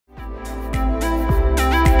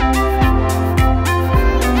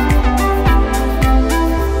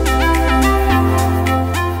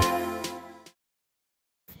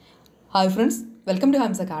Hi friends, welcome to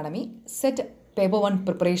Hams Academy. Set paper 1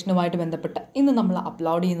 പ്രിപ്പറേഷനുമായിട്ട് ബന്ധപ്പെട്ട് ഇന്ന് നമ്മൾ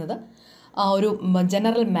അപ്ലോഡ് ചെയ്യുന്നത് ഒരു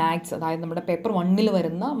ജനറൽ മാത്സ്, അതായത് നമ്മുടെ പേപ്പർ 1-ൽ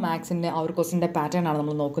വരുന്ന മാത്സിൻ്റെ ആ ഒരു ക്വസ്റ്റിൻ്റെ പാറ്റേൺ ആണ്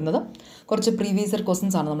നമ്മൾ നോക്കുന്നത്. കുറച്ച് പ്രീവിയസ് ഇയർ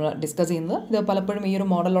ക്വസ്റ്റൻസ് ആണ് നമ്മൾ ഡിസ്കസ് ചെയ്യുന്നത്. ഇത് പലപ്പോഴും ഈ ഒരു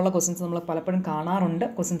മോഡലുള്ള ക്വസ്റ്റൻസ് നമ്മൾ പലപ്പോഴും കാണാറുണ്ട്.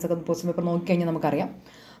 ക്വസ്റ്റൻസ് ഒക്കെ ക്വസ്റ്റ്യൻ പേപ്പർ നോക്കിക്കഴിഞ്ഞാൽ നമുക്കറിയാം.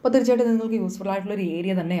 അപ്പോൾ തീർച്ചയായിട്ടും നിങ്ങൾക്ക് യൂസ്ഫുൾ ആയിട്ടുള്ളൊരു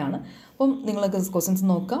ഏരിയ തന്നെയാണ്. അപ്പം നിങ്ങൾക്ക് ക്വസ്റ്റൻസ്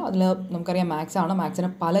നോക്കുക. അതിൽ നമുക്കറിയാം മാത്സ് ആണ്. മാത്സിന്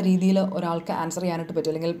പല രീതിയിൽ ഒരാൾക്ക് ആൻസർ ചെയ്യാനായിട്ട്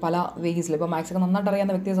പറ്റും, അല്ലെങ്കിൽ പല വേസിൽ. ഇപ്പോൾ മാത്സൊക്കെ നന്നായിട്ട്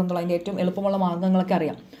അറിയാവുന്ന വ്യക്തിയെ സംബന്ധിച്ചുള്ള അതിൻ്റെ ഏറ്റവും എളുപ്പമുള്ള മാർഗ്ഗങ്ങളൊക്കെ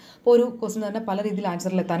അറിയാം. അപ്പോൾ ഒരു ക്വസ്റ്റ്യൻ തന്നെ പല രീതിയിൽ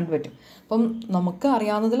ആൻസറിൽ എത്താനായിട്ട് പറ്റും. അപ്പം നമുക്ക്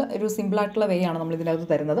അറിയാവുന്നതിൽ ഒരു സിമ്പിളായിട്ടുള്ള വേ ആണ് നമ്മൾ ഇതിനകത്ത്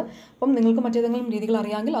തരുന്നത്. അപ്പം നിങ്ങൾക്ക് മറ്റേതെങ്കിലും രീതികൾ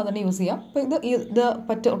അറിയാമെങ്കിൽ അത് തന്നെ യൂസ് ചെയ്യാം. അപ്പോൾ ഇത്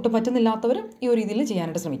ഒട്ടും പറ്റുന്നില്ലാത്തവർ ഈ ഒരു രീതിയിൽ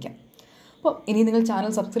ചെയ്യാനായിട്ട് ശ്രമിക്കാം. അപ്പോൾ ഇനി നിങ്ങൾ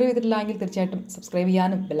ചാനൽ സബ്സ്ക്രൈബ് ചെയ്തിട്ടില്ലെങ്കിൽ തീർച്ചയായിട്ടും സബ്സ്ക്രൈബ്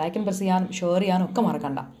ചെയ്യാനും ബെല്ലൈക്കൺ പ്രസ് ചെയ്യാനും ഷെയർ ചെയ്യാനും ഒക്കെ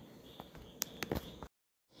മറക്കണ്ട.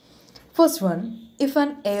 First one, if an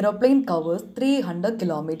aeroplane covers 300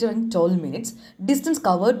 km in 12 minutes, distance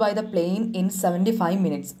covered by the plane in 75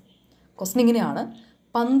 minutes. Question ഇങ്ങനെയാണ്: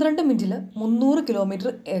 12 മിനിറ്റിൽ 300 കിലോമീറ്റർ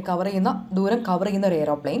ദൂരം കവർ ചെയ്യുന്ന ഒരു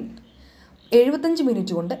എയ്റോപ്ലെയിൻ 75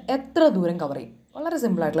 മിനിറ്റ് കൊണ്ട് എത്ര ദൂരം കവർ ചെയ്യും? വളരെ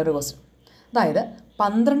സിമ്പിളായിട്ടുള്ളൊരു ക്വസ്റ്റൻ. അതായത്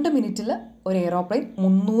 12 മിനിറ്റിൽ ഒരു എയ്റോപ്ലെയിൻ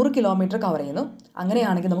 300 കിലോമീറ്റർ കവർ ചെയ്യുന്നു.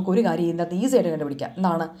 അങ്ങനെയാണെങ്കിൽ നമുക്ക് ഒരു കാര്യം ഇതിൻ്റെ ഈസി ആയിട്ട് കണ്ടുപിടിക്കാം.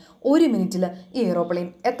 എന്താണ്? ഒരു മിനിറ്റിൽ ഈ എയ്റോപ്ലെയിൻ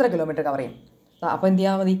എത്ര കിലോമീറ്റർ കവർ ചെയ്യും? അപ്പോൾ എന്ത്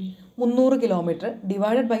ചെയ്യാൻ മതി? 300 കിലോമീറ്റർ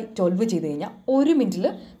ഡിവൈഡഡ് ബൈ 12 ചെയ്ത് കഴിഞ്ഞാൽ ഒരു മിനിറ്റിൽ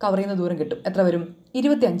കവർ ചെയ്യുന്ന ദൂരം കിട്ടും. എത്ര വരും?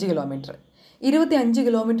 25 കിലോമീറ്റർ. 25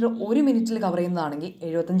 കിലോമീറ്റർ ഒരു മിനിറ്റിൽ കവർ ചെയ്യുന്നതാണെങ്കിൽ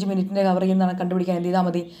 75 മിനിറ്റിൻ്റെ കവർ ചെയ്യുന്നതാണ് കണ്ടുപിടിക്കാൻ എന്ത് ചെയ്താൽ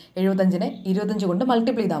മതി? 75നെ 25 കൊണ്ട്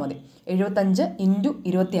മൾട്ടിപ്ലൈ ചെയ്താൽ മതി. 75 ×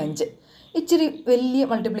 25. ഇച്ചിരി വലിയ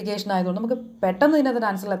മൾട്ടിപ്ലിക്കേഷൻ ആയതുകൊണ്ട് നമുക്ക് പെട്ടെന്ന് ഇതിനകത്ത്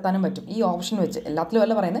ആൻസറിൽ എത്താനും പറ്റും. ഈ ഓപ്ഷൻ വെച്ച് എല്ലാത്തിലും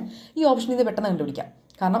അല്ല പറയുന്നത്, ഈ ഓപ്ഷൻ ഇത് പെട്ടെന്ന് കണ്ടുപിടിക്കാം.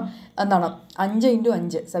 കാരണം എന്താണ്? 5 ×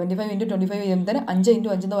 5 75 × 25 ചെയ്യുന്നതിന് 5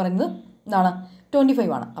 × 5 എന്ന് പറയുന്നത് എന്താണ്?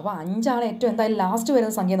 25 ആണ്. അപ്പോൾ 5 ഏറ്റവും എന്തായാലും ലാസ്റ്റ്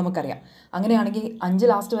വരുന്ന സംഖ്യ നമുക്കറിയാം. അങ്ങനെയാണെങ്കിൽ 5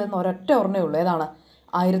 ലാസ്റ്റ് വരുന്ന ഒരൊറ്റ ഓർമ്മയേ ഉള്ളൂ. ഏതാണ്?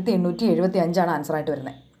 1875 ആൻസറായിട്ട്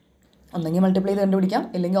വരുന്നത്. ഒന്നെങ്കിൽ മൾട്ടിപ്ലൈ ചെയ്ത് കണ്ടുപിടിക്കാം,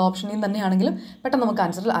 ഇല്ലെങ്കിൽ ഓപ്ഷനിൽ നിന്ന് തന്നെയാണെങ്കിലും പെട്ടെന്ന് നമുക്ക്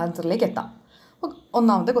ആൻസറിലേക്ക് എത്താം.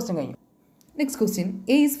 ഒന്നാമത്തെ ക്വസ്റ്റ്യൻ കഴിഞ്ഞു. Next question: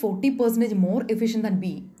 A is 40% more efficient than B.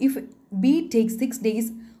 If B takes 6 days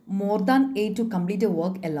more than A to complete a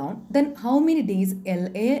work alone, then how many days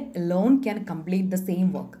A alone can complete the same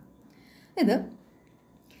work? ഇത്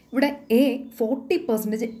ഇവിടെ A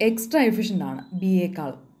 40% extra efficient ആണ്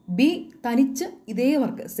ബിയേക്കാളും. B തനിച്ച് ഇതേ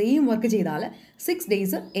work same work ചെയ്താൽ 6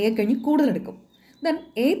 days A കഴിഞ്ഞ് കൂടുതലെടുക്കും. Then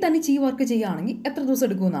A തനിച്ച് ഈ work ചെയ്യുകയാണെങ്കിൽ എത്ര ദിവസം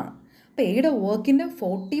എടുക്കുമെന്നാണ്. അപ്പോൾ എയുടെ വർക്കിൻ്റെ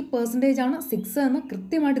 40% ആണ് 6 എന്ന്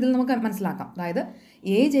കൃത്യമായിട്ട് ഇതിൽ നമുക്ക് മനസ്സിലാക്കാം. അതായത്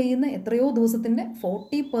എ ചെയ്യുന്ന എത്രയോ ദിവസത്തിൻ്റെ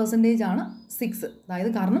 40% ആണ് 6. അതായത്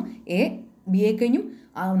കാരണം എ ബി എ കഴിഞ്ഞും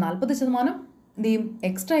 40% എന്ത് ചെയ്യും?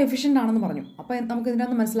 എക്സ്ട്രാ എഫിഷ്യൻ്റ് ആണെന്ന് പറഞ്ഞു. അപ്പോൾ നമുക്ക്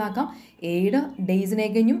ഇതിനകത്ത് മനസ്സിലാക്കാം എയുടെ ഡേയ്സിനെ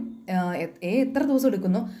കഴിഞ്ഞും എ എത്ര ദിവസം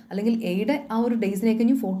എടുക്കുന്നു, അല്ലെങ്കിൽ എയുടെ ആ ഒരു ഡേയ്സിനെ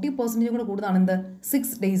കഴിഞ്ഞും 40% കൂടെ കൂടുതലാണ് എന്ത്?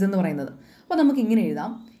 6 ഡേയ്സ് എന്ന് പറയുന്നത്. അപ്പോൾ നമുക്ക് ഇങ്ങനെ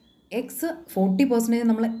എഴുതാം: എക്സ് 40%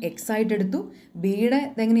 നമ്മൾ എക്സ് ആയിട്ട് എടുത്തു. ബിയുടെ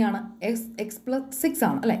ഇതെങ്ങനെയാണ്? എക്സ് + 6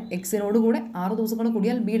 ആണ് അല്ലേ? എക്സിനോട് കൂടെ 6 ദിവസം കൂടെ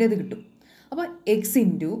കൂടിയാൽ ബിയുടെ ഇത് കിട്ടും. അപ്പോൾ എക്സ്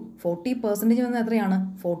 × 40% വന്നാൽ എത്രയാണ്?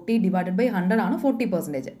 40 ഡിവൈഡഡ് ബൈ 100 ആണ്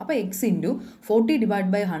 40%. അപ്പോൾ എക്സ് × 40 ഡിവൈഡ്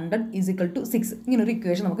ബൈ 100 = 6. ഇങ്ങനൊരു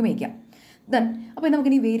ഇക്വേഷൻ നമുക്ക് മേക്ക് ചെയ്യാം. ദെൻ അപ്പോൾ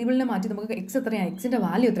നമുക്കിനി വേരിയബിളിനെ മാറ്റി നമുക്ക് എക്സ് എത്രയാണ്, എക്സിൻ്റെ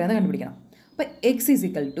വാല്യൂ എത്രയാണെന്ന് കണ്ടുപിടിക്കണം. അപ്പോൾ എക്സ്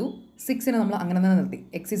 = 6നെ നമ്മൾ അങ്ങനെ തന്നെ നിർത്തി.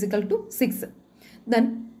 എക്സ് = 6. ദെൻ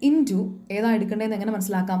ഇൻറ്റു ഏതാ എടുക്കേണ്ടതെന്ന് എങ്ങനെ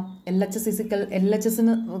മനസ്സിലാക്കാം?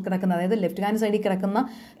 LHSന് കിടക്കുന്ന, അതായത് ലെഫ്റ്റ് ഹാൻഡ് സൈഡിൽ കിടക്കുന്ന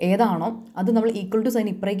ഏതാണോ അത് നമ്മൾ ഈക്വൽ ടു സൈൻ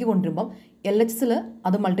ഇപ്പറേക്ക് കൊണ്ടുവരുമ്പം LHSൽ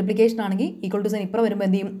അത് മൾട്ടിപ്ലിക്കേഷൻ ആണെങ്കിൽ ഈക്വൽ ടു സൈൻ ഇപ്പുറം വരുമ്പോൾ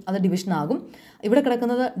എന്ത് ചെയ്യും? അത് ഡിവിഷൻ ആകും. ഇവിടെ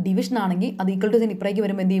കിടക്കുന്നത് ഡിവിഷൻ ആണെങ്കിൽ അത് ഈക്വൽ ടു സൈൻ ഇപ്പറേക്ക്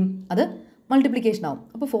വരുമ്പോൾ എന്ത് ചെയ്യും? അത് മൾട്ടിപ്ലിക്കേഷൻ ആവും.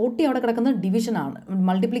 അപ്പോൾ 40 അവിടെ കിടക്കുന്നത് ഡിവിഷനാണ്,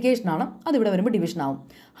 മൾട്ടിപ്ലിക്കേഷനാണ്. അതിവിടെ വരുമ്പോൾ ഡിവിഷൻ ആവും.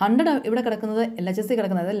 100 ഇവിടെ കിടക്കുന്നത് LHS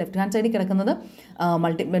കിടക്കുന്നത്, അതായത് ലെഫ്റ്റ് ഹാൻഡ് സൈഡിൽ കിടക്കുന്നത്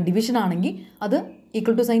ഡിവിഷൻ ആണെങ്കിൽ അത്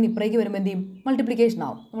ഈക്വൽ ടു സൈൻ ഇപ്പറേക്ക് വരുമ്പോൾ എന്ത് ചെയ്യും? മൾട്ടിപ്ലിക്കേഷൻ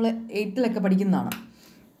ആവും. നമ്മൾ 8th പഠിക്കുന്നതാണ്.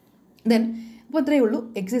 ദെൻ അപ്പോൾ ഇത്രയേ ഉള്ളൂ.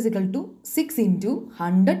 X = 6 ×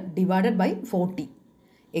 100 divided by 40.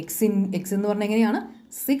 എക്സ് എന്ന് പറഞ്ഞാൽ എങ്ങനെയാണ്?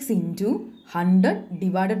 6 × 100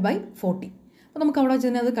 ഡിവൈഡഡ് ബൈ 40. അപ്പോൾ നമുക്ക് അവിടെ വെച്ച്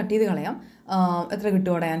തന്നെ അത് കട്ട് ചെയ്ത് കളയാം. എത്ര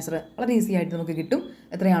കിട്ടും അവിടെ ആൻസർ? വളരെ ഈസി ആയിട്ട് നമുക്ക് കിട്ടും.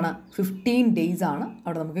 എത്രയാണ്? 15 ഡേയ്സ് ആണ്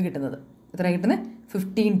അവിടെ നമുക്ക് കിട്ടുന്നത്. എത്ര കിട്ടുന്നത്?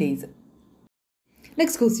 15 days.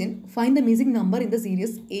 Next question: find the missing number in the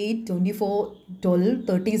series 8, 24, 12,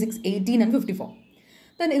 36, 18 and 54.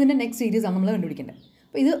 Then ഇതിൻ്റെ നെക്സ്റ്റ് സീരീസ് ആണ് നമ്മൾ കണ്ടുപിടിക്കേണ്ടത്.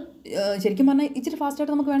 അപ്പോൾ ഇത് ശരിക്കും പറഞ്ഞാൽ ഇച്ചിരി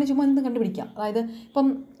ഫാസ്റ്റായിട്ട് നമുക്ക് വേണമെങ്കിൽ ചുമ്മാ ഇന്ന് കണ്ടുപിടിക്കാം. അതായത് ഇപ്പം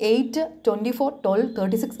 8, 24, 12,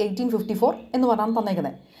 36, 18, 54 എന്ന് പറഞ്ഞാണ്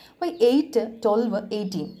തന്നേക്കുന്നത്. അപ്പോൾ 8, 12,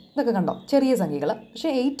 18 ഇതൊക്കെ കണ്ടോ? ചെറിയ സംഖ്യകൾ. പക്ഷേ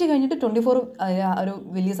 8 കഴിഞ്ഞിട്ട് 24 ഒരു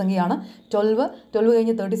വലിയ സംഖ്യയാണ്. 12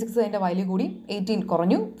 കഴിഞ്ഞ് 36 അതിൻ്റെ വാല്യൂ കൂടി, 18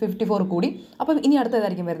 കുറഞ്ഞു, 54 കൂടി. അപ്പോൾ ഇനി അടുത്ത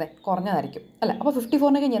ഏതായിരിക്കും വരുന്നത്? കുറഞ്ഞതായിരിക്കും അല്ലേ? അപ്പോൾ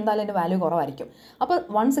 54 കഴിഞ്ഞ് എന്തായാലും അതിൻ്റെ വാല്യൂ കുറവായിരിക്കും. അപ്പോൾ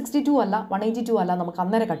 162 അല്ല 182 അല്ല, നമുക്ക്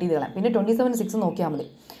അന്നേരം കട്ട് ചെയ്ത് കളയാം. പിന്നെ 27, 6 നോക്കിയാൽ മതി.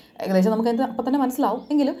 ഏകദേശം നമുക്ക് അപ്പോൾ തന്നെ മനസ്സിലാവും,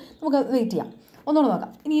 എങ്കിലും നമുക്ക് വെയിറ്റ് ചെയ്യാം. ഒന്നുകൂടെ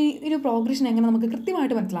നോക്കാം. ഇനി ഈ ഒരു പ്രോഗ്രഷൻ എങ്ങനെ നമുക്ക്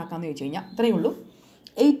കൃത്യമായിട്ട് മനസ്സിലാക്കാമെന്ന് ചോദിച്ചു കഴിഞ്ഞാൽ ഇത്രയേ ഉള്ളൂ.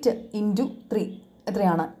 8 × 3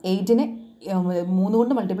 എത്രയാണ്? 8നെ 3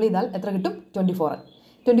 കൊണ്ട് മൾട്ടിപ്ലൈ ചെയ്താൽ എത്ര കിട്ടും? 24.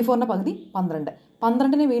 24ൻ്റെ പകുതി 12.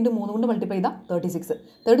 12നെ വീണ്ടും 3 കൊണ്ട് മൾട്ടിപ്ലൈ ചെയ്താൽ 36.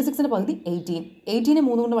 36ൻ്റെ പകുതി 18. 18നെ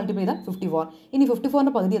 3 കൊണ്ട് മൾട്ടിപ്ലൈ ചെയ്താൽ 54. ഇനി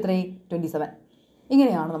 54ൻ്റെ പകുതി എത്രയായി? 27.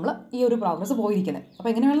 ഇങ്ങനെയാണ് നമ്മൾ ഈ ഒരു പ്രോഗ്രസ് പോയിരിക്കുന്നത്. അപ്പോൾ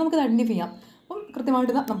എങ്ങനെ വേണമെങ്കിൽ നമുക്ക് ഐഡൻറ്റിഫൈ ചെയ്യാം. അപ്പം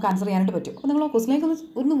കൃത്യമായിട്ട് നമുക്ക് ആൻസർ ചെയ്യാനായിട്ട് പറ്റും. അപ്പോൾ നിങ്ങൾ ക്വസ്റ്റിലേക്ക്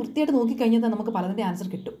ഒന്ന് വൃത്തിയായിട്ട് നോക്കിക്കഴിഞ്ഞാൽ നമുക്ക് പലതിൻ്റെ ആൻസർ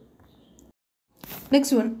കിട്ടും.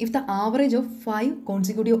 Next one, if the average of 5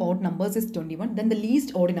 consecutive odd numbers is 21, then the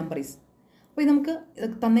least odd number is. അപ്പോൾ ഇത് നമുക്ക്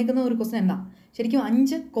തന്നേക്കുന്ന ഒരു ക്വസ്റ്റൻ എന്താ? ശരിക്കും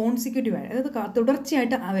 5 കോൺസിക്യൂട്ടീവ് ആയിട്ട്, അതായത്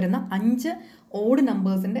തുടർച്ചയായിട്ട് വരുന്ന 5 ഓഡ്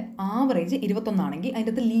നമ്പേഴ്സിൻ്റെ ആവറേജ് 21 ആണെങ്കിൽ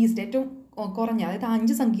അതിൻ്റെ അകത്ത് ലീസ്റ്റ് ഏറ്റവും കുറഞ്ഞ, അതായത്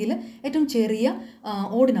 5 സംഖ്യയിൽ ഏറ്റവും ചെറിയ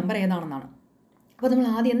ഓഡ് നമ്പർ ഏതാണെന്നാണ്. അപ്പോൾ നമ്മൾ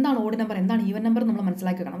ആദ്യം എന്താണ് ഓഡ് നമ്പർ, എന്താണ് ഈവൻ നമ്പർ നമ്മൾ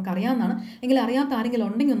മനസ്സിലാക്കി വെക്കണം. നമുക്ക് അറിയാവുന്നതാണ്, എങ്കിൽ അറിയാത്ത ആരെങ്കിലും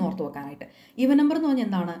ഉണ്ടെങ്കിൽ ഒന്ന് ഓർത്ത് വെക്കാനായിട്ട്. ഈവൻ നമ്പർ എന്ന് പറഞ്ഞാൽ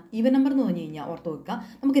എന്താണ്? ഈവൻ നമ്പർ എന്ന് പറഞ്ഞു കഴിഞ്ഞാൽ ഓർത്ത് വെക്കുക,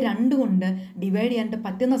 നമുക്ക് 2 കൊണ്ട് ഡിവൈഡ് ചെയ്യാനായിട്ട്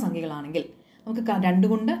പറ്റുന്ന സംഖ്യകളാണെങ്കിൽ നമുക്ക് 2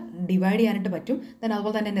 കൊണ്ട് ഡിവൈഡ് ചെയ്യാനായിട്ട് പറ്റും. ദെൻ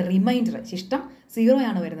അതുപോലെ തന്നെ എൻ്റെ റിമൈൻഡർ ശിഷ്ടം 0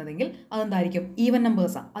 ആണ് വരുന്നതെങ്കിൽ അതെന്തായിരിക്കും? ഈവൻ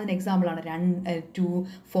നമ്പേഴ്സാണ്. അതിന് എക്സാമ്പിളാണ് 2,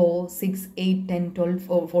 4, 6, 8, 10, 12,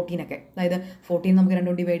 14 ഒക്കെ. അതായത് 14 നമുക്ക് 2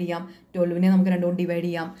 കൊണ്ട് ഡിവൈഡ് ചെയ്യാം, 12നെ നമുക്ക് 2 കൊണ്ട് ഡിവൈഡ്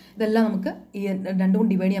ചെയ്യാം. ഇതെല്ലാം നമുക്ക് ഈ 2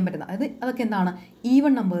 കൊണ്ട് ഡിവൈഡ് ചെയ്യാൻ പറ്റുന്ന, അതൊക്കെ എന്താണ്?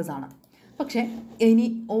 ഈവൻ നമ്പേഴ്സാണ്. പക്ഷേ ഇനി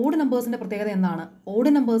ഓഡ് നമ്പേഴ്സിൻ്റെ പ്രത്യേകത എന്താണ്? ഓഡ്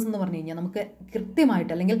നമ്പേഴ്സ് എന്ന് പറഞ്ഞു കഴിഞ്ഞാൽ നമുക്ക്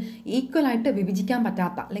കൃത്യമായിട്ട് അല്ലെങ്കിൽ ഈക്വലായിട്ട് വിഭജിക്കാൻ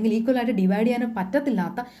പറ്റാത്ത, അല്ലെങ്കിൽ ഈക്വലായിട്ട് ഡിവൈഡ് ചെയ്യാൻ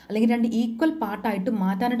പറ്റത്തില്ലാത്ത, അല്ലെങ്കിൽ 2 ഈക്വൽ പാർട്ടായിട്ട്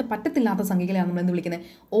മാറ്റാനായിട്ട് പറ്റത്തില്ലാത്ത സംഖ്യകളെയാണ് നമ്മൾ എന്ത് വിളിക്കുന്നത്?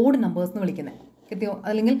 ഓഡ് നമ്പേഴ്സ് എന്ന് വിളിക്കുന്നത്. കൃത്യമോ?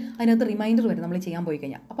 അല്ലെങ്കിൽ അതിനകത്ത് റിമൈൻഡർ വരും നമ്മൾ ചെയ്യാൻ പോയി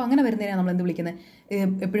കഴിഞ്ഞാൽ. അപ്പോൾ അങ്ങനെ വരുന്നതിനാണ് നമ്മൾ എന്ത് വിളിക്കുന്നത്?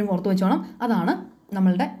 എപ്പോഴും ഓർത്ത് വെച്ചോണം, അതാണ്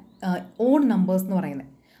നമ്മളുടെ ഓഡ് നമ്പേഴ്സ് എന്ന് പറയുന്നത്.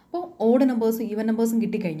 അപ്പോൾ ഓഡ് നമ്പേഴ്സും ഈവൻ നമ്പേഴ്സും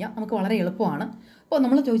കിട്ടിക്കഴിഞ്ഞാൽ നമുക്ക് വളരെ എളുപ്പമാണ്. അപ്പോൾ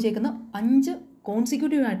നമ്മൾ ചോദിച്ചേക്കുന്ന 5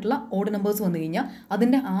 കോൺസിക്യൂട്ടീവ് ആയിട്ടുള്ള ഓഡ് നമ്പേഴ്സ് വന്നു കഴിഞ്ഞാൽ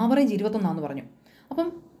അതിൻ്റെ ആവറേജ് 21 പറഞ്ഞു. അപ്പം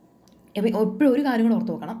എപ്പോഴും ഒരു കാര്യം കൂടെ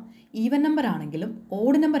ഓർത്ത് വെക്കണം, ഈവൻ നമ്പർ ആണെങ്കിലും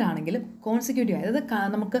ഓഡ് നമ്പർ ആണെങ്കിലും കോൺസിക്യൂട്ടീവ്,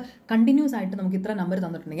 അതായത് നമുക്ക് കണ്ടിന്യൂസ് ആയിട്ട് നമുക്ക് ഇത്ര നമ്പർ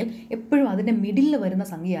തന്നിട്ടുണ്ടെങ്കിൽ എപ്പോഴും അതിൻ്റെ മിഡിലിൽ വരുന്ന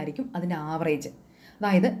സംഖ്യയായിരിക്കും അതിൻ്റെ ആവറേജ്.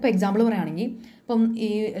 അതായത് ഇപ്പോൾ എക്സാമ്പിൾ പറയുകയാണെങ്കിൽ ഇപ്പം ഈ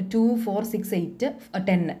 2, 4, 6, 8,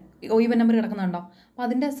 10 ഈവൻ നമ്പർ കിടക്കുന്നുണ്ടോ? അപ്പോൾ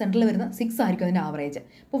അതിൻ്റെ സെൻറ്ററിൽ വരുന്ന 6 ആയിരിക്കും അതിൻ്റെ ആവറേജ്.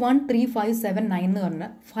 ഇപ്പോൾ 1, 3, 5, 7, 9 എന്ന്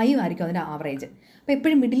പറഞ്ഞാൽ 5 ആയിരിക്കും അതിൻ്റെ ആവറേജ്. അപ്പോൾ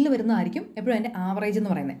എപ്പോഴും മിഡിലിൽ വരുന്നതായിരിക്കും എപ്പോഴും അതിൻ്റെ ആവറേജ്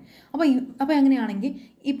എന്ന് പറയുന്നത്. അപ്പോൾ അങ്ങനെയാണെങ്കിൽ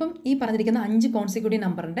ഇപ്പം ഈ പറഞ്ഞിരിക്കുന്ന 5 കോൺസിക്യൂട്ടീവ്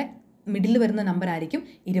നമ്പറിൻ്റെ മിഡിൽ വരുന്ന നമ്പർ ആയിരിക്കും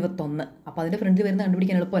 21. അപ്പോൾ അതിൻ്റെ ഫ്രണ്ടിൽ വരുന്ന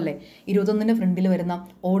കണ്ടുപിടിക്കാൻ എളുപ്പമല്ലേ? 21ൻ്റെ ഫ്രണ്ടിൽ വരുന്ന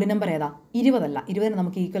ഓഡ് നമ്പർ ഏതാ? 20 അല്ല. 20നെ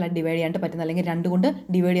നമുക്ക് ഈക്വലായിട്ട് ഡിവൈഡ് ചെയ്യാനായിട്ട് പറ്റുന്ന, അല്ലെങ്കിൽ 2 കൊണ്ട്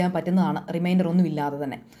ഡിവൈഡ് ചെയ്യാൻ പറ്റുന്നതാണ്, റിമൈൻഡർ ഒന്നും ഇല്ലാതെ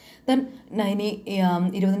തന്നെ. ദെൻ ഇനി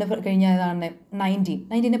 20ൻ്റെ കഴിഞ്ഞാൽ ഏതാണ്?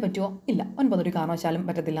 19നെ പറ്റുമോ? ഇല്ല. 9 ഒരു കാരണവശാലും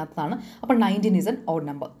പറ്റത്തില്ലാത്തതാണ്. അപ്പോൾ 19 is an odd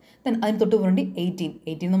number. Then അതിന് തൊട്ട് പുറണ്ടി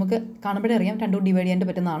 18 നമുക്ക് കാണുമ്പോഴേ അറിയാം 2 കൊണ്ട് ഡിവൈഡ് ചെയ്യാനായിട്ട്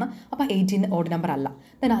പറ്റുന്നതാണ്. അപ്പോൾ 18 ഓഡ് നമ്പർ അല്ല.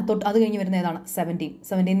 ദെൻ അത് കഴിഞ്ഞ് വരുന്ന ഏതാണ്?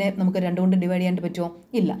 17നെ നമുക്ക് 2 കൊണ്ട് ഡിവൈഡ് ചെയ്യാനായിട്ട് പറ്റുമോ?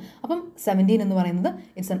 ഇല്ല. അപ്പം 17 എന്ന് പറയുന്നത്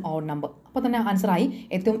ഇറ്റ്സ് എൻ ഓഡ് നമ്പർ. അപ്പോൾ തന്നെ ആൻസറായി.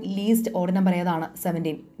 ഏറ്റവും ലീസ്റ്റ് ഓഡ് നമ്പർ ഏതാണ്?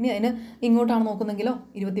 17. ഇനി അതിന് ഇങ്ങോട്ടാണ് നോക്കുന്നെങ്കിലോ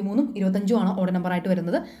 23ഉം 25ഉം ആണ് ഓഡ് നമ്പറായിട്ട്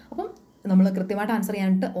വരുന്നത്. അപ്പം നമ്മൾ കൃത്യമായിട്ട് ആൻസർ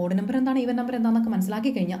ചെയ്യാനായിട്ട് ഓഡ് നമ്പർ എന്താണ്, ഈവൻ നമ്പർ എന്താണെന്നൊക്കെ മനസ്സിലാക്കി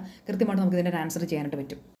കഴിഞ്ഞാൽ കൃത്യമായിട്ട് നമുക്ക് ഇതിൻ്റെ ആൻസർ ചെയ്യാനായിട്ട്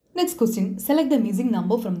പറ്റും. Next question, select the missing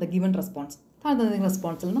number from the given response. താഴെ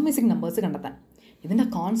റെസ്പോൺസിൽ നിന്ന് മിസ്സിംഗ് നമ്പേഴ്സ് കണ്ടെത്താൻ. ഇതിൻ്റെ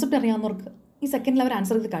കോൺസെപ്റ്റ് അറിയാവുന്നവർക്ക് ഈ സെക്കൻഡിൽ അവർ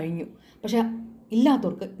ആൻസർ ചെയ്ത് കഴിഞ്ഞു. പക്ഷേ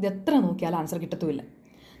ഇല്ലാത്തവർക്ക് ഇത് എത്ര നോക്കിയാലും ആൻസർ കിട്ടത്തുമില്ല.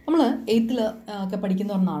 നമ്മൾ 8th ഒക്കെ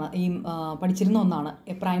പഠിക്കുന്ന ഒന്നാണ്, പഠിച്ചിരുന്ന ഒന്നാണ്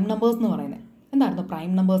പ്രൈം നമ്പേഴ്സ് എന്ന് പറയുന്നത്. എന്തായിരുന്നു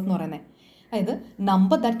പ്രൈം നമ്പേഴ്സ് എന്ന് പറയുന്നത്? അതായത്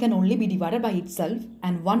number that can only B divided by it self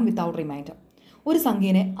and 1 without reminder. ഒരു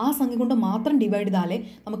സംഖ്യനെ ആ സംഖ്യ കൊണ്ട് മാത്രം ഡിവൈഡ് ചെയ്താലേ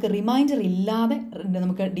നമുക്ക് റിമൈൻഡർ ഇല്ലാതെ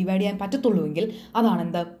നമുക്ക് ഡിവൈഡ് ചെയ്യാൻ പറ്റത്തുള്ളൂ എങ്കിൽ അതാണ്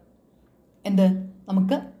എന്ത്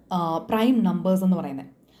നമുക്ക് പ്രൈം നമ്പേഴ്സ് എന്ന് പറയുന്നത്.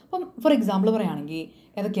 അപ്പം ഫോർ എക്സാമ്പിൾ പറയുകയാണെങ്കിൽ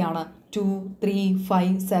ഏതൊക്കെയാണ്? 2, 3,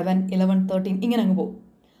 5, 7, 11, 13 ഇങ്ങനെ അങ്ങ് പോകും.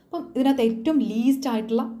 അപ്പം ഇതിനകത്ത് ഏറ്റവും ലീസ്റ്റ്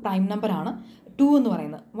ആയിട്ടുള്ള പ്രൈം നമ്പറാണ് 2 എന്ന്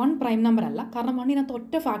പറയുന്നത്. 1 പ്രൈം നമ്പർ അല്ല, കാരണം 1-നകത്ത്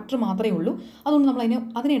ഒറ്റ ഫാക്ടർ മാത്രമേ ഉള്ളൂ. അതുകൊണ്ട് നമ്മൾ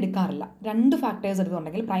അതിനെ എടുക്കാറില്ല. 2 ഫാക്ടേഴ്സ്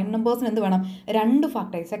എടുത്തുണ്ടെങ്കിൽ പ്രൈം നമ്പേഴ്സിന് എന്ത് വേണം? 2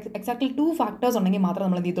 ഫാക്ടേഴ്സ്, എക്സാക്ട്ലി 2 ഫാക്ടേഴ്സ് ഉണ്ടെങ്കിൽ മാത്രമേ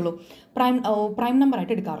നമ്മൾ എന്ത് ചെയ്യത്തുള്ളൂ? പ്രൈം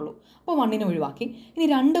നമ്പറായിട്ട് എടുക്കാറുള്ളൂ. അപ്പോൾ 1നെ ഒഴിവാക്കി. ഇനി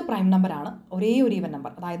 2 പ്രൈം നമ്പറാണ്, ഒരേ ഒരു ഈവൻ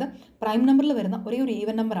നമ്പർ. അതായത് പ്രൈം നമ്പറിൽ വരുന്ന ഒരേ ഒരു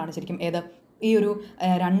ഈവൻ നമ്പറാണ് ശരിക്കും ഏത്? ഈ ഒരു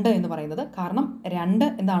 2 എന്ന് പറയുന്നത്. കാരണം 2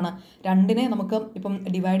 എന്താണ്? 2നെ നമുക്ക് ഇപ്പം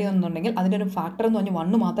ഡിവൈഡ് ചെയ്യുന്നുണ്ടെങ്കിൽ അതിൻ്റെ ഒരു ഫാക്ടർ എന്ന് പറഞ്ഞാൽ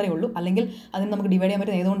 1 മാത്രമേ ഉള്ളൂ. അല്ലെങ്കിൽ അതിന് നമുക്ക് ഡിവൈഡ് ചെയ്യാൻ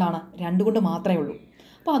പറ്റുന്നത് ഏതുകൊണ്ടാണ്? 2 കൊണ്ട് മാത്രമേ ഉള്ളൂ.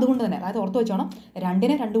 അപ്പോൾ അതുകൊണ്ട് തന്നെ, അതായത് ഓർത്ത് വെച്ചോണം,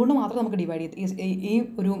 2നെ 2 കൊണ്ട് മാത്രമേ നമുക്ക് ഡിവൈഡ് ഈ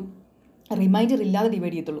ഒരു റിമൈൻഡർ ഇല്ലാതെ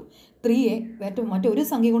ഡിവൈഡ് ചെയ്യത്തുള്ളൂ. 3യെ മറ്റൊരു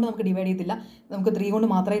സംഖ്യ കൊണ്ട് നമുക്ക് ഡിവൈഡ് ചെയ്യത്തില്ല. നമുക്ക് 3 കൊണ്ട്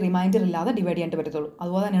മാത്രമേ റിമൈൻഡർ ഇല്ലാതെ ഡിവൈഡ് ചെയ്യാനായിട്ട് പറ്റത്തുള്ളൂ.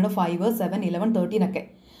 അതുപോലെ തന്നെയാണ് 5, 7, 11, 13 ഒക്കെ.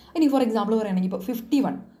 ഇനി ഫോർ എക്സാമ്പിൾ പറയുകയാണെങ്കിൽ ഇപ്പോൾ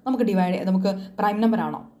 51 നമുക്ക് പ്രൈം നമ്പർ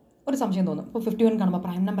ആണോ? ഒരു സംശയം തോന്നും. ഇപ്പോൾ 51 കാണുമ്പോൾ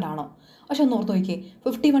പ്രൈം നമ്പർ ആണോ? പക്ഷെ ഒന്ന് ഓർത്ത് നോക്കിയേ,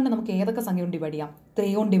 51 നമുക്ക് ഏതൊക്കെ സംഖ്യ കൊണ്ട് ഡിവൈഡ് ചെയ്യാം?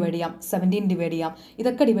 3 കൊണ്ട് ഡിവൈഡ് ചെയ്യാം, 17 ഡിവൈഡ് ചെയ്യാം.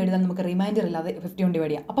 ഇതൊക്കെ ഡിവൈഡ് ചെയ്താൽ നമുക്ക് റിമൈൻഡർ ഇല്ലാതെ 51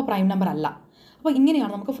 ഡിവൈഡ് ചെയ്യാം. അപ്പോൾ പ്രൈം നമ്പർ അല്ല. അപ്പോൾ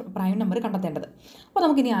ഇങ്ങനെയാണ് നമുക്ക് പ്രൈം നമ്പർ കണ്ടെത്തേണ്ടത്. അപ്പോൾ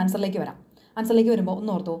നമുക്കിനി ആൻസറിലേക്ക് വരാം. ആൻസറിലേക്ക് വരുമ്പോൾ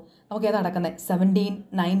ഒന്ന് ഓർത്തോ, നമുക്ക് ഏതാ നടക്കുന്നത്? 17,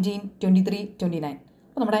 19, 23, 29.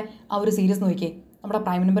 അപ്പോൾ നമ്മുടെ ആ ഒരു സീരീസ് നോക്കിയേ, നമ്മുടെ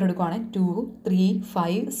പ്രൈം നമ്പർ എടുക്കുവാണെങ്കിൽ 2, 3,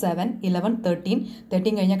 5, 7, 11,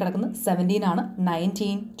 13 കഴിഞ്ഞാൽ കിടക്കുന്നത് 17 ആണ്,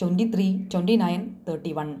 19, 23, 29,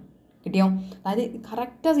 31. കിട്ടിയോ? അതായത്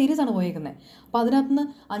കറക്റ്റ് സീരീസ് ആണ് പോയേക്കുന്നത്. അപ്പോൾ അതിനകത്ത് നിന്ന്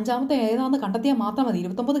അഞ്ചാമത്തെ ഏതാണെന്ന് കണ്ടെത്തിയാൽ മാത്രം മതി.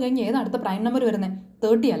 29 കഴിഞ്ഞ് ഏതാണ് അടുത്ത പ്രൈം നമ്പർ വരുന്നത്?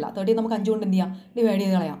 30 അല്ല, 30 നമുക്ക് 5 കൊണ്ട് എന്ത് ചെയ്യാം? ഡിവൈഡ്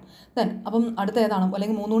ചെയ്ത് കളയാം. ദെൻ അപ്പം അടുത്ത ഏതാണ്?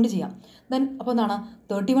 അല്ലെങ്കിൽ 3 കൊണ്ട് ചെയ്യാം. ദെൻ അപ്പോൾ എന്താണ്?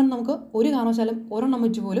 31 നമുക്ക് ഒരു കാരണവശാലും ഒരെണ്ണം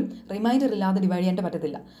വെച്ച് പോലും റിമൈൻഡർ ഇല്ലാതെ ഡിവൈഡ് ചെയ്യാൻ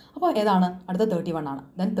പറ്റത്തില്ല. അപ്പോൾ ഏതാണ്? അടുത്ത 31 ആണ്.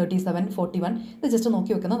 ദെൻ 37, 41 ഇത് ജസ്റ്റ്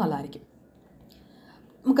നോക്കി വെക്കുന്നത് നല്ലതായിരിക്കും.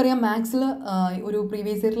 നമുക്കറിയാം മാത്സിൽ ഒരു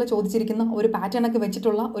പ്രീവിയസ് ഇയറിൽ ചോദിച്ചിരിക്കുന്ന ഒരു പാറ്റേൺ ഒക്കെ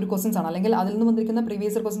വെച്ചിട്ടുള്ള ഒരു ക്വസ്റ്റൻസ് ആണ്, അല്ലെങ്കിൽ അതിൽ നിന്ന് വന്നിരിക്കുന്ന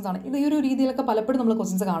പ്രീവിയസ് ഇയർ ക്വസ്റ്റൻസ് ആണ്. ഇത് ഈ ഒരു രീതിയിലൊക്കെ പലപ്പോഴും നമ്മൾ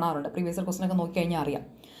ക്വസ്റ്റൻസ് കാണാറുണ്ട്. പ്രീവിയസ് ഇയർ ക്വസ്റ്റൻ ഒക്കെ നോക്കിക്കഴിഞ്ഞാൽ അറിയാം.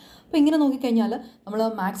 അപ്പോൾ ഇങ്ങനെ നോക്കിക്കഴിഞ്ഞാൽ നമ്മൾ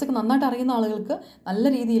മാത്സ് ഒക്കെ നന്നായിട്ട് അറിയുന്ന ആളുകൾക്ക് നല്ല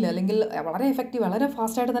രീതിയിൽ അല്ലെങ്കിൽ വളരെ എഫക്റ്റീവ്, വളരെ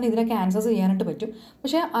ഫാസ്റ്റായിട്ട് തന്നെ ഇതിനൊക്കെ ആൻസേഴ്സ് ചെയ്യാനായിട്ട് പറ്റും.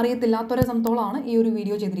 പക്ഷേ അറിയത്തില്ലാത്തവരെ സംബന്ധിച്ചോളമാണ് ഈ ഒരു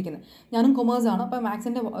വീഡിയോ ചെയ്തിരിക്കുന്നത്. ഞാനും കൊമേഴ്സാണ്, അപ്പോൾ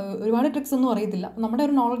മാത്സിൻ്റെ ഒരുപാട് ട്രിക്സ് ഒന്നും അറിയത്തില്ല. നമ്മുടെ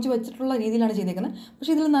ഒരു നോളജ് വെച്ചിട്ടുള്ള രീതിയിലാണ് ചെയ്തേക്കുന്നത്.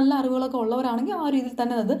 പക്ഷേ ഇതിൽ നല്ല അറിവുകളൊക്കെ ഉള്ളവരാണെങ്കിൽ ആ രീതിയിൽ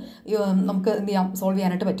തന്നെ അത് നമുക്ക് എന്ത് ചെയ്യാം? സോൾവ്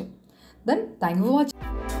ചെയ്യാനായിട്ട് പറ്റും. Then thank you for watching.